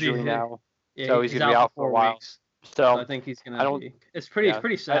that injury now. Yeah, so he's going to be out for a while. Weeks. So I think he's going to be. It's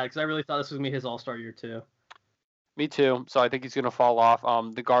pretty sad because I really thought this was going to be his all-star year too. Me too. So I think he's going to fall off.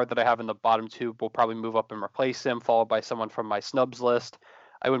 The guard that I have in the bottom 2 will probably move up and replace him, followed by someone from my snubs list.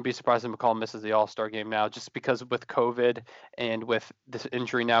 I wouldn't be surprised if McCollum misses the All-Star game now, just because with COVID and with this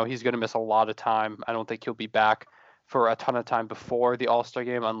injury now, he's going to miss a lot of time. I don't think he'll be back for a ton of time before the All-Star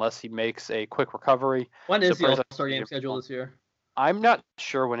game unless he makes a quick recovery. When is the All-Star game scheduled this year? I'm not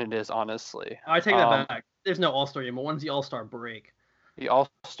sure when it is, honestly. I take that back. There's no All-Star game, but when's the All-Star break? The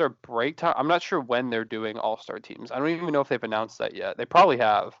All-Star break time? I'm not sure when they're doing All-Star teams. I don't even know if they've announced that yet. They probably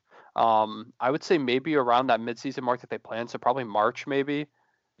have. I would say maybe around that midseason mark that they plan, so probably March maybe.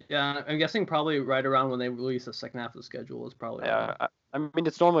 Yeah, I'm guessing probably right around when they release the second half of the schedule is probably. Yeah, I mean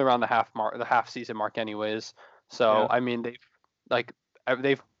it's normally around the half season mark anyways. So yeah. I mean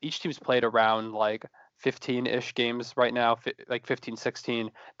they've each team's played around like 15-ish games right now, like 15,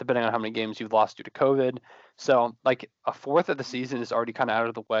 16, depending on how many games you've lost due to COVID. So like a fourth of the season is already kind of out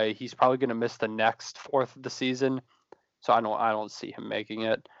of the way. He's probably going to miss the next fourth of the season. So I don't see him making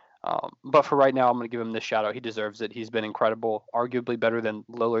it. But for right now, I'm going to give him this shout out. He deserves it. He's been incredible, arguably better than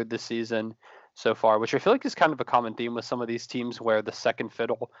Lillard this season so far, which I feel like is kind of a common theme with some of these teams where the second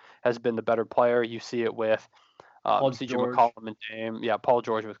fiddle has been the better player. You see it with CJ McCollum and Dame. Yeah, Paul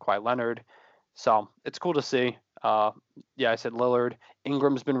George with Kawhi Leonard. So it's cool to see. I said Lillard.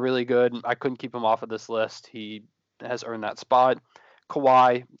 Ingram's been really good. I couldn't keep him off of this list. He has earned that spot.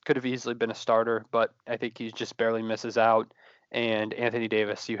 Kawhi could have easily been a starter, but I think he just barely misses out. And Anthony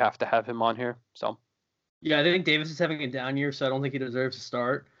Davis, you have to have him on here. So, yeah, I think Davis is having a down year, so I don't think he deserves to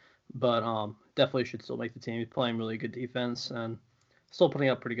start. But definitely should still make the team. He's playing really good defense and still putting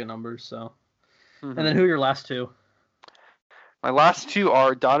up pretty good numbers. So, And then who are your last 2? My last 2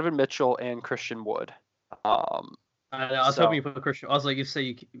 are Donovan Mitchell and Christian Wood. I was hoping you put Christian. I was like,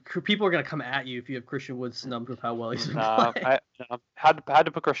 people are gonna come at you if you have Christian Wood snubbed with how well he's been playing. I had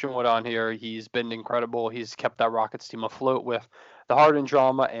to put Christian Wood on here. He's been incredible. He's kept that Rockets team afloat with the Harden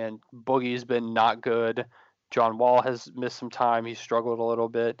drama, and Boogie's been not good. John Wall has missed some time. He struggled a little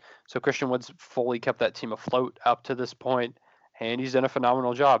bit. So Christian Wood's fully kept that team afloat up to this point, and he's done a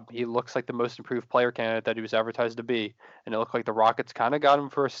phenomenal job. He looks like the most improved player candidate that he was advertised to be, and it looked like the Rockets kind of got him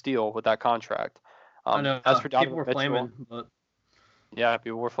for a steal with that contract. I know. As for Donovan people were Mitchell, flaming, but yeah,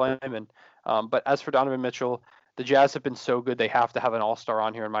 people were flaming. But as for Donovan Mitchell, the Jazz have been so good. They have to have an all-star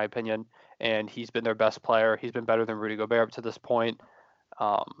on here, in my opinion, and he's been their best player. He's been better than Rudy Gobert up to this point.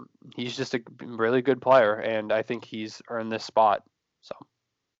 He's just a really good player, and I think he's earned this spot. So.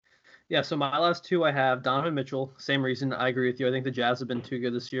 Yeah, so my last two I have Donovan Mitchell. Same reason. I agree with you. I think the Jazz have been too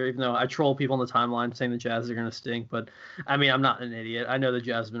good this year, even though I troll people on the timeline saying the Jazz are going to stink. But, I mean, I'm not an idiot. I know the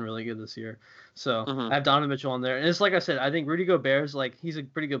Jazz have been really good this year. So I have Donovan Mitchell on there. And it's like I said, I think Rudy Gobert's, like, he's a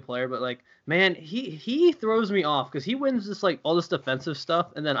pretty good player. But, like, man, he throws me off because he wins this, like, all this defensive stuff.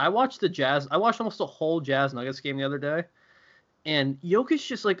 And then I watched almost a whole Jazz Nuggets game the other day. And Jokic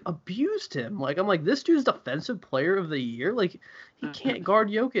just, like, abused him. Like, I'm like, this dude's defensive player of the year? Like, he can't guard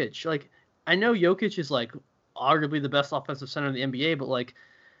Jokic. Like, I know Jokic is, like, arguably the best offensive center in the NBA, but, like,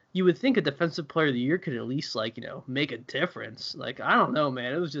 you would think a defensive player of the year could at least, like, you know, make a difference. Like, I don't know,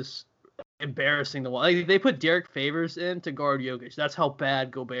 man. It was just embarrassing. Like, they put Derek Favors in to guard Jokic. That's how bad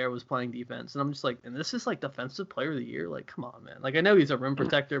Gobert was playing defense. And I'm just like, and this is, like, defensive player of the year? Like, come on, man. Like, I know he's a rim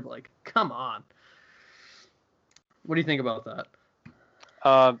protector, but, like, come on. What do you think about that?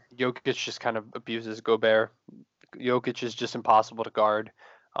 Jokic just kind of abuses Gobert. Jokic is just impossible to guard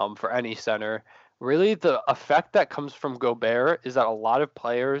for any center. Really, the effect that comes from Gobert is that a lot of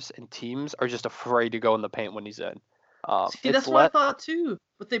players and teams are just afraid to go in the paint when he's in. See, that's what I thought too.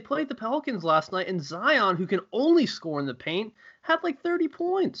 But they played the Pelicans last night, and Zion, who can only score in the paint, had like 30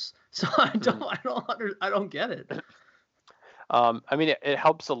 points. So I don't get it. I mean, it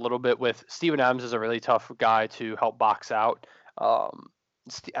helps a little bit with Steven Adams is a really tough guy to help box out.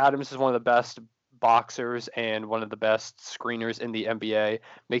 Adams is one of the best boxers and one of the best screeners in the NBA,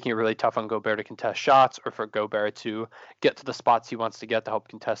 making it really tough on Gobert to contest shots or for Gobert to get to the spots he wants to get to help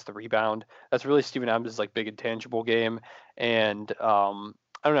contest the rebound. That's really Steven Adams' like big intangible game. And I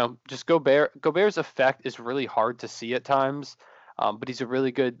don't know, just Gobert's effect is really hard to see at times. But he's a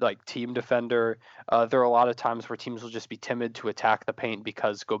really good like team defender. There are a lot of times where teams will just be timid to attack the paint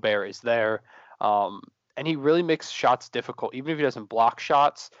because Gobert is there. And he really makes shots difficult, even if he doesn't block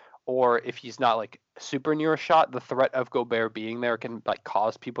shots or if he's not like super near a shot. The threat of Gobert being there can like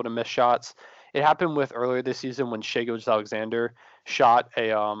cause people to miss shots. It happened with earlier this season when Shai Gilgeous-Alexander shot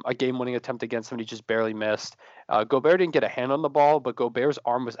a game-winning attempt against him and he just barely missed. Gobert didn't get a hand on the ball, but Gobert's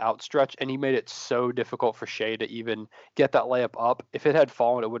arm was outstretched, and he made it so difficult for Shai to even get that layup up. If it had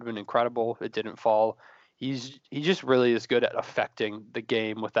fallen, it would have been incredible. It didn't fall. He just really is good at affecting the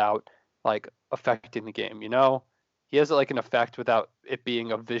game without like affecting the game. You know, he has like an effect without it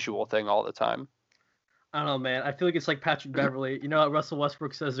being a visual thing all the time. I don't know, man. I feel like it's like Patrick Beverly. You know how Russell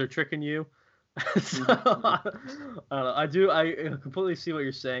Westbrook says they're tricking you? So, I don't know. I completely see what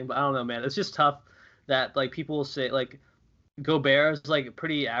you're saying, but I don't know, man. It's just tough that like people will say like Gobert is like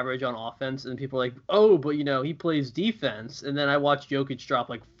pretty average on offense, and people are like, oh, but you know he plays defense, and then I watch Jokic drop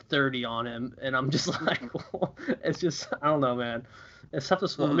like 30 on him, and I'm just like, well, it's just I don't know, man. It's tough to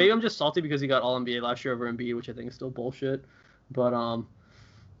swallow. Maybe I'm just salty because he got All NBA last year over Embiid, which I think is still bullshit. But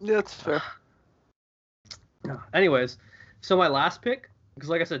yeah, that's fair. Anyways, so my last pick, because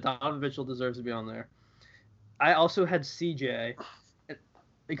like I said, Donovan Mitchell deserves to be on there. I also had CJ,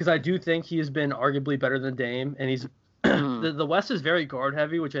 because I do think he has been arguably better than Dame, and he's the West is very guard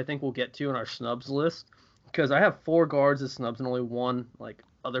heavy, which I think we'll get to in our snubs list, because I have 4 guards as snubs and only 1 like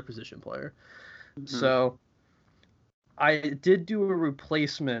other position player. So I did do a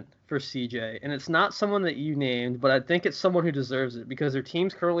replacement for CJ, and it's not someone that you named, but I think it's someone who deserves it because their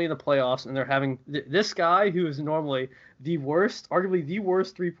team's currently in the playoffs, and they're having this guy who is normally arguably the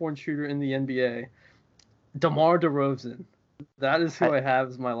worst 3-point shooter in the NBA, DeMar DeRozan. That is who I have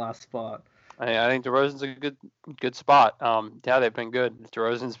as my last spot. I think DeRozan's a good spot. Yeah, they've been good.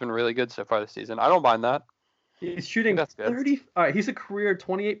 DeRozan's been really good so far this season. I don't mind that. He's shooting 30. All right, he's a career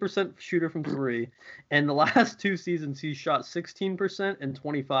 28% shooter from 3, and the last 2 seasons he's shot 16% and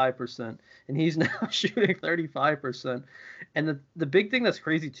 25%, and he's now shooting 35%. And the big thing that's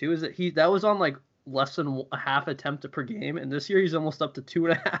crazy too is that that was on like less than a half attempt per game, and this year he's almost up to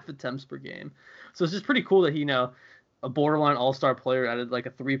 2.5 attempts per game. So it's just pretty cool that he a borderline all-star player added like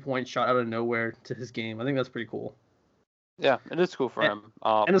a 3-point shot out of nowhere to his game. I think that's pretty cool. Yeah, it is cool for him.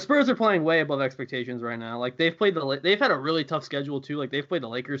 And the Spurs are playing way above expectations right now. Like they've had a really tough schedule too. Like they've played the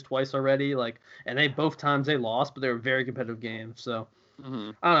Lakers twice already. Like and they both times they lost, but they were very competitive games. So I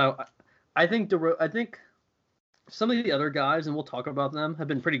don't know. I think some of the other guys, and we'll talk about them, have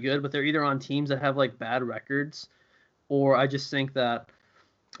been pretty good, but they're either on teams that have like bad records, or I just think that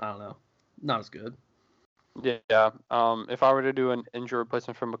I don't know, not as good. Yeah. If I were to do an injury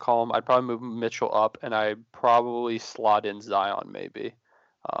replacement for McCollum, I'd probably move Mitchell up, and I'd probably slot in Zion maybe.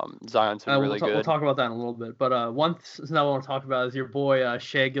 Zion's been really good. We'll talk about that in a little bit. But one thing I want to talk about is your boy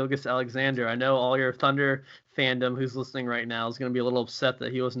Shai Gilgeous-Alexander. I know all your Thunder fandom who's listening right now is going to be a little upset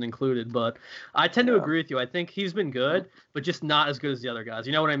that he wasn't included, but I tend to agree with you. I think he's been good, but just not as good as the other guys.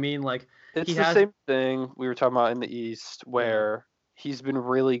 You know what I mean? Like it's the same thing we were talking about in the East, where he's been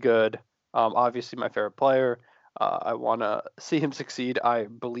really good. Obviously, my favorite player. I want to see him succeed. I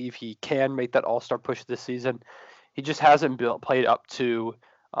believe he can make that All-Star push this season. He just hasn't played up to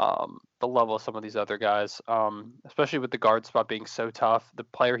the level of some of these other guys, especially with the guard spot being so tough. The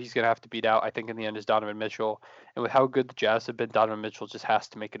player he's going to have to beat out, I think, in the end is Donovan Mitchell. And with how good the Jazz have been, Donovan Mitchell just has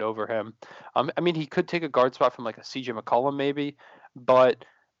to make it over him. I mean, he could take a guard spot from like a CJ McCollum maybe, but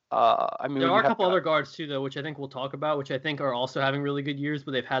I mean, there are a couple other guards too, though, which I think we'll talk about, which I think are also having really good years,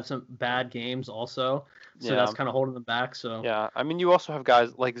 but they've had some bad games also, so that's kind of holding them back. So yeah, I mean, you also have guys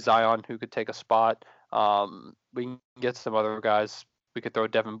like Zion who could take a spot. We can get some other guys. We could throw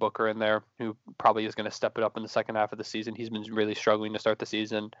Devin Booker in there, who probably is going to step it up in the second half of the season. He's been really struggling to start the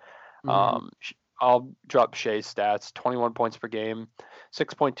season. I'll drop Shai's stats: 21 points per game,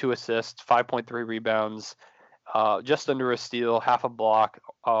 6.2 assists, 5.3 rebounds. Just under a steal, half a block,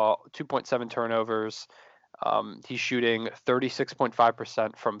 2.7 turnovers. He's shooting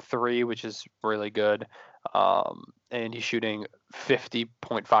 36.5% from three, which is really good. And he's shooting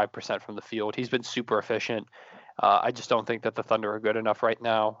 50.5% from the field. He's been super efficient. I just don't think that the Thunder are good enough right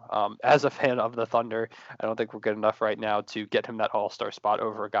now. As a fan of the Thunder, I don't think we're good enough right now to get him that All-Star spot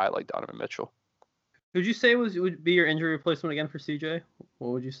over a guy like Donovan Mitchell. Who'd you say would be your injury replacement again for CJ?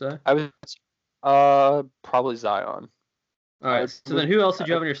 What would you say? I was probably Zion. All right. So then, who else did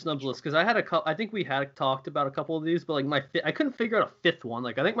you have on your snubs list? Because I think we had talked about a couple of these, but like I couldn't figure out a fifth one.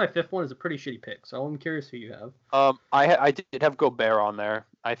 Like I think my fifth one is a pretty shitty pick. So I'm curious who you have. I did have Gobert on there.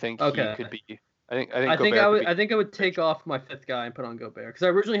 I think he could be. I think I would take off my fifth guy and put on Gobert because I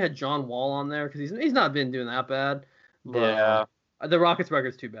originally had John Wall on there because he's not been doing that bad. But, yeah. The Rockets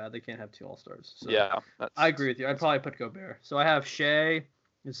record's too bad. They can't have two All-Stars. So yeah. I agree with you. I'd probably put Gobert. So I have Shai,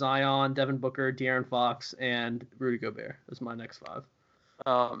 Zion, Devin Booker, De'Aaron Fox, and Rudy Gobert as my next five.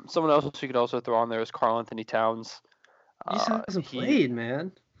 Someone else you could also throw on there is Karl-Anthony Towns. He just hasn't played,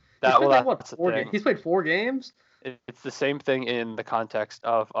 man. He's played 4 games? It's the same thing in the context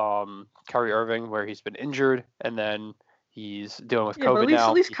of Kyrie Irving, where he's been injured and then he's dealing with COVID now.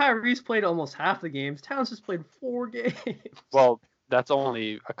 At least Kyrie's played almost half the games. Towns just played 4 games. Well, that's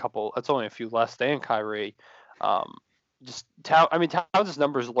only a few less than Kyrie. Towns'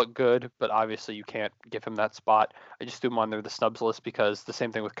 numbers look good, but obviously you can't give him that spot. I just threw him on there the snubs list because the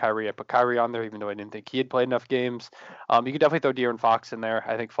same thing with Kyrie. I put Kyrie on there even though I didn't think he had played enough games. You could definitely throw De'Aaron Fox in there.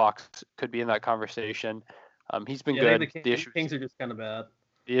 I think Fox could be in that conversation. He's been good. The Kings are just kind of bad.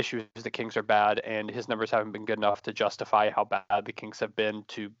 The issue is the Kings are bad, and his numbers haven't been good enough to justify how bad the Kings have been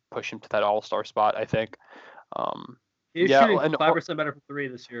to push him to that All-Star spot, I think. He's shooting 5% better from 3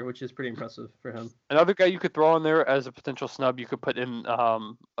 this year, which is pretty impressive for him. Another guy you could throw in there as a potential snub, you could put in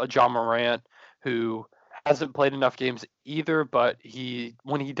a John Morant, who hasn't played enough games either, but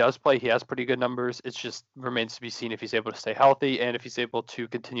when he does play, he has pretty good numbers. It just remains to be seen if he's able to stay healthy and if he's able to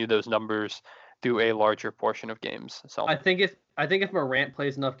continue those numbers through a larger portion of games. So I think if Morant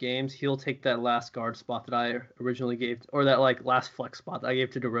plays enough games, he'll take that last guard spot that I originally gave, or that like last flex spot that I gave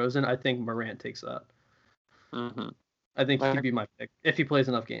to DeRozan. I think Morant takes that. Mm-hmm. I think he could be my pick if he plays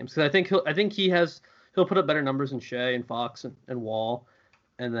enough games. Because I think he'll put up better numbers than Shai and Fox and Wall,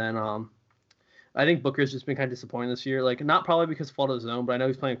 and then I think Booker's just been kind of disappointing this year. Like not probably because of fault of his own, but I know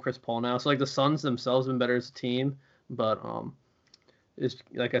he's playing Chris Paul now. So like the Suns themselves have been better as a team, but it's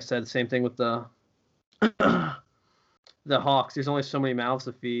like I said, same thing with the Hawks. There's only so many mouths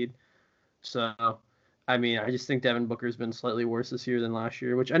to feed. So, I mean, I just think Devin Booker's been slightly worse this year than last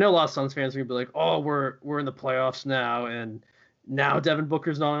year, which I know a lot of Suns fans are going to be like, oh, we're in the playoffs now, and now Devin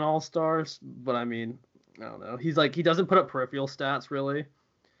Booker's not an all-stars. But, I mean, I don't know. He doesn't put up peripheral stats, really,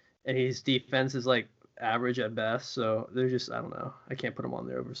 and his defense is, like, average at best. So, they're just, I don't know. I can't put him on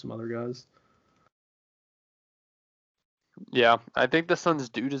there over some other guys. Yeah, I think the Suns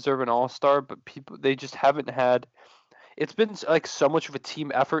do deserve an all-star, but they just haven't had it's been like so much of a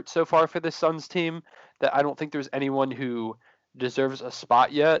team effort so far for this Suns team that I don't think there's anyone who deserves a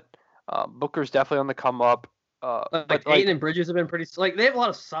spot yet. Booker's definitely on the come up. But Ayton and Bridges have been pretty like they have a lot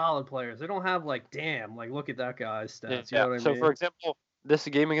of solid players. They don't have like damn like look at that guy's stats. You know what I So mean? for example, this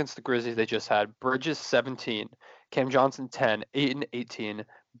game against the Grizzlies they just had Bridges 17, Cam Johnson 10, Ayton 18,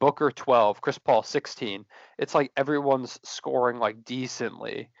 Booker 12, Chris Paul 16. It's like everyone's scoring like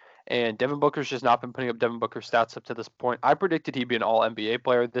decently. And Devin Booker's just not been putting up Devin Booker stats up to this point. I predicted he'd be an All NBA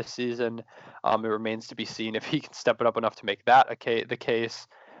player this season. It remains to be seen if he can step it up enough to make that the case.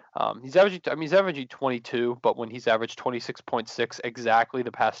 He's averaging 22, but when he's averaged 26.6 exactly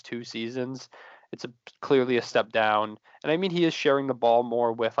the past 2 seasons, it's clearly a step down. And I mean, he is sharing the ball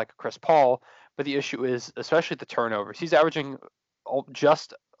more with like a Chris Paul, but the issue is especially the turnovers. He's averaging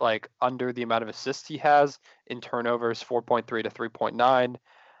just like under the amount of assists he has in turnovers, 4.3 to 3.9.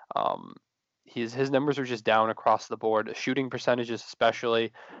 His numbers are just down across the board. Shooting percentages,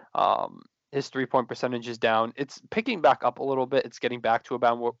 especially. His 3-point percentage is down. It's picking back up a little bit. It's getting back to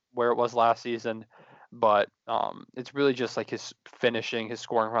about where it was last season, but it's really just like his finishing, his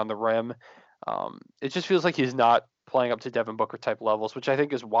scoring around the rim. It just feels like he's not playing up to Devin Booker type levels, which I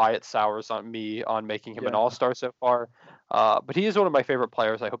think is why it sours on me on making him an all-star so far. But he is one of my favorite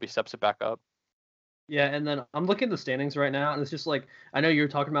players. I hope he steps it back up. Yeah, and then I'm looking at the standings right now, and it's just like I know you're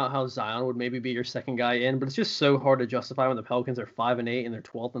talking about how Zion would maybe be your second guy in, but it's just so hard to justify when the Pelicans are 5-8 and they're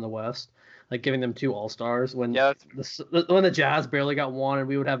 12th in the West, like giving them 2 All-Stars when when the Jazz barely got one and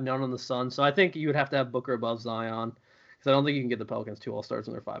we would have none on the Suns. So I think you would have to have Booker above Zion because I don't think you can get the Pelicans 2 All-Stars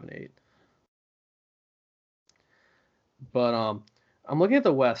when they're 5-8. But I'm looking at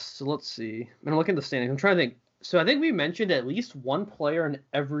the West, so let's see. I'm looking at the standings. I'm trying to think. So I think we mentioned at least one player in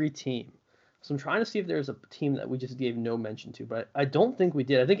every team. So I'm trying to see if there's a team that we just gave no mention to, but I don't think we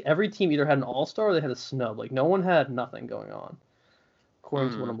did. I think every team either had an all-star or they had a snub. Like no one had nothing going on,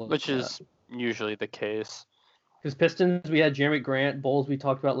 according to what I'm looking at. Which is usually the case. Because Pistons, we had Jeremy Grant. Bulls, we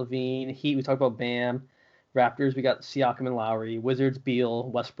talked about Levine. Heat, we talked about Bam. Raptors, we got Siakam and Lowry. Wizards,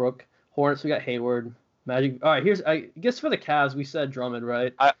 Beal, Westbrook. Hornets, we got Hayward. Magic. All right, I guess for the Cavs, we said Drummond,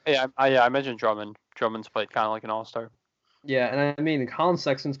 right? I mentioned Drummond. Drummond's played kind of like an all-star. Yeah, and I mean, Colin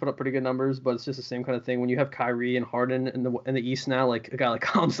Sexton's put up pretty good numbers, but it's just the same kind of thing. When you have Kyrie and Harden in the East now, like a guy like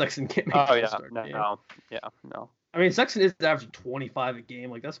Colin Sexton can't make the All-Star game. No. I mean, Sexton is averaging 25 a game.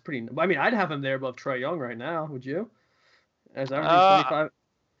 Like that's pretty. I mean, I'd have him there above Trae Young right now. Would you? As averaging 25.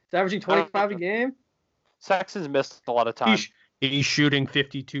 He's averaging 25 a game. Sexton's missed a lot of time. He's shooting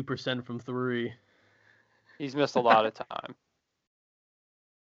 52% from three. He's missed a lot of time.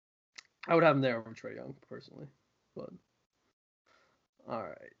 I would have him there over Trae Young personally, but. All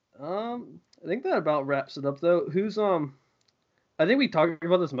right. I think that about wraps it up though. I think we talked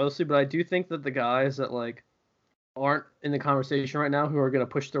about this mostly, but I do think that the guys that like aren't in the conversation right now who are going to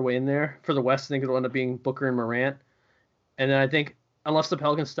push their way in there for the West, I think it'll end up being Booker and Morant. And then I think unless the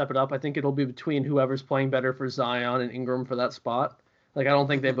Pelicans step it up, I think it'll be between whoever's playing better for Zion and Ingram for that spot. Like I don't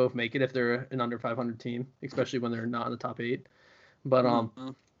think they both make it if they're an under 500 team, especially when they're not in the top 8. But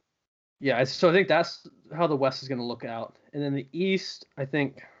yeah, so I think that's how the West is going to look out. And then the East, I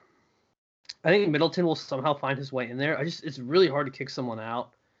think Middleton will somehow find his way in there. It's really hard to kick someone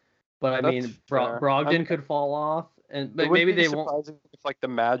out. But I mean, Brogdon could fall off, but maybe they won't. If like the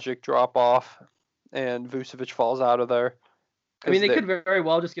Magic drop off and Vucevic falls out of there. I mean, they could very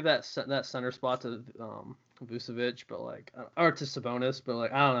well just give that center spot to Vucevic, but like, or to Sabonis, but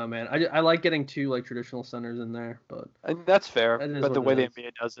like, I don't know, man. I like getting 2 like traditional centers in there, but and that's fair. But the way the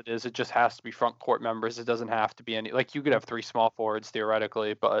NBA does it is, it just has to be front court members. It doesn't have to be any. Like you could have 3 small forwards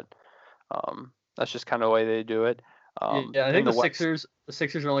theoretically, but that's just kind of the way they do it. Yeah, I think the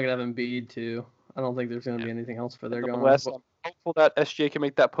Sixers are only gonna have Embiid too. I don't think there's gonna be anything else for their going. West, I'm hopeful that SGA can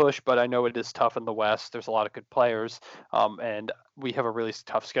make that push, but I know it is tough in the West. There's a lot of good players, and we have a really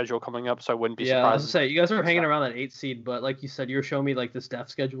tough schedule coming up, so I wouldn't be surprised. Yeah, I was gonna say you guys are hanging around that 8 seed, but like you said, you're showing me like this depth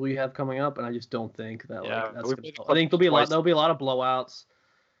schedule you have coming up, and I just don't think that that's gonna. I think there'll be a lot of blowouts,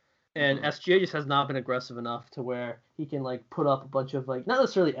 and SGA just has not been aggressive enough to where he can like put up a bunch of like not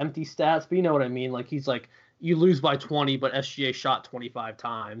necessarily empty stats, but you know what I mean. Like he's like you lose by 20, but SGA shot 25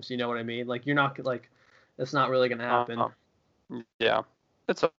 times. You know what I mean? Like you're not like that's not really gonna happen. Yeah,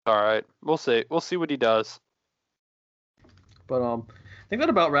 it's all right. We'll see. We'll see what he does. But I think that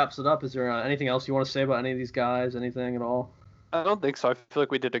about wraps it up. Is there anything else you want to say about any of these guys? Anything at all? I don't think so. I feel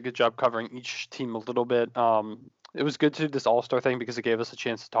like we did a good job covering each team a little bit. It was good to do this All-Star thing because it gave us a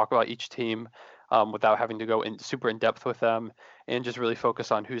chance to talk about each team without having to go super in depth with them and just really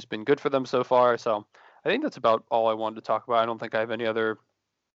focus on who's been good for them so far. So I think that's about all I wanted to talk about. I don't think I have any other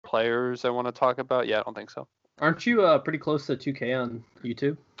players I want to talk about. Yeah, I don't think so. Aren't you pretty close to 2K on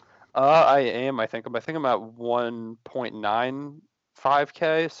YouTube? I am. I think I'm at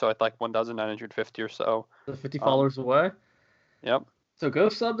 1.95K, so at like 1,950 or so. The 50 Um, followers away. yep. So go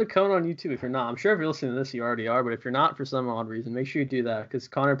sub to Cone on YouTube if you're not. I'm sure if you're listening to this, you already are. But if you're not for some odd reason, make sure you do that because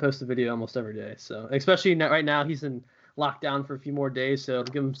Connor posts a video almost every day. So especially right now, he's in lockdown for a few more days, so it'll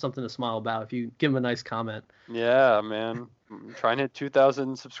give him something to smile about if you give him a nice comment. Yeah, man. I'm trying to hit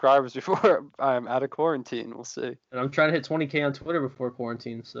 2,000 subscribers before I'm out of quarantine. We'll see. And I'm trying to hit 20K on Twitter before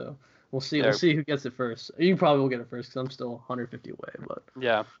quarantine, so we'll see. Yeah. We'll see who gets it first. You probably will get it first because I'm still 150 away. But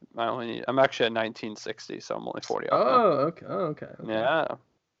yeah, I'm actually at 1960, so I'm only 40 off now. okay. Okay. Yeah.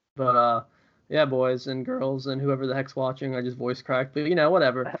 But yeah, boys and girls and whoever the heck's watching, I just voice cracked. But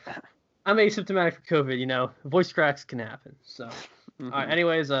whatever. I'm asymptomatic for COVID. Voice cracks can happen. So, all right.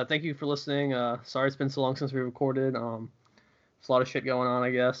 Anyways, thank you for listening. Sorry it's been so long since we recorded. There's a lot of shit going on,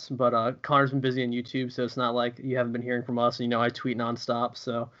 I guess. But Connor's been busy on YouTube, so it's not like you haven't been hearing from us. And I tweet nonstop.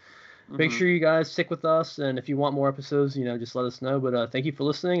 So make sure you guys stick with us. And if you want more episodes, just let us know. But thank you for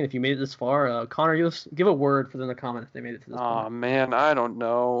listening. And if you made it this far, Connor, give a word for them to comment if they made it to this point. Oh man, I don't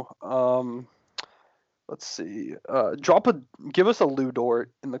know. Let's see. Give us a Lou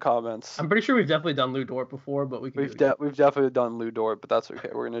Dort in the comments. I'm pretty sure we've definitely done Lou Dort before, but we've definitely done Lou Dort, but that's okay.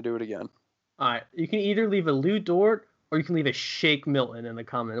 We're gonna do it again. All right, you can either leave a Lou Dort or you can leave a Shake Milton in the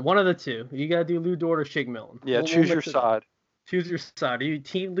comment. One of the two. You gotta do Lou Dort or Shake Milton. Yeah, choose your side. Choose your side. Are you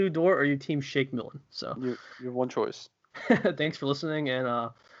team Lou Dort or are you team Shake Milton? So you have one choice. Thanks for listening, and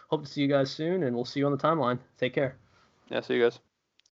hope to see you guys soon. And we'll see you on the timeline. Take care. Yeah, see you guys.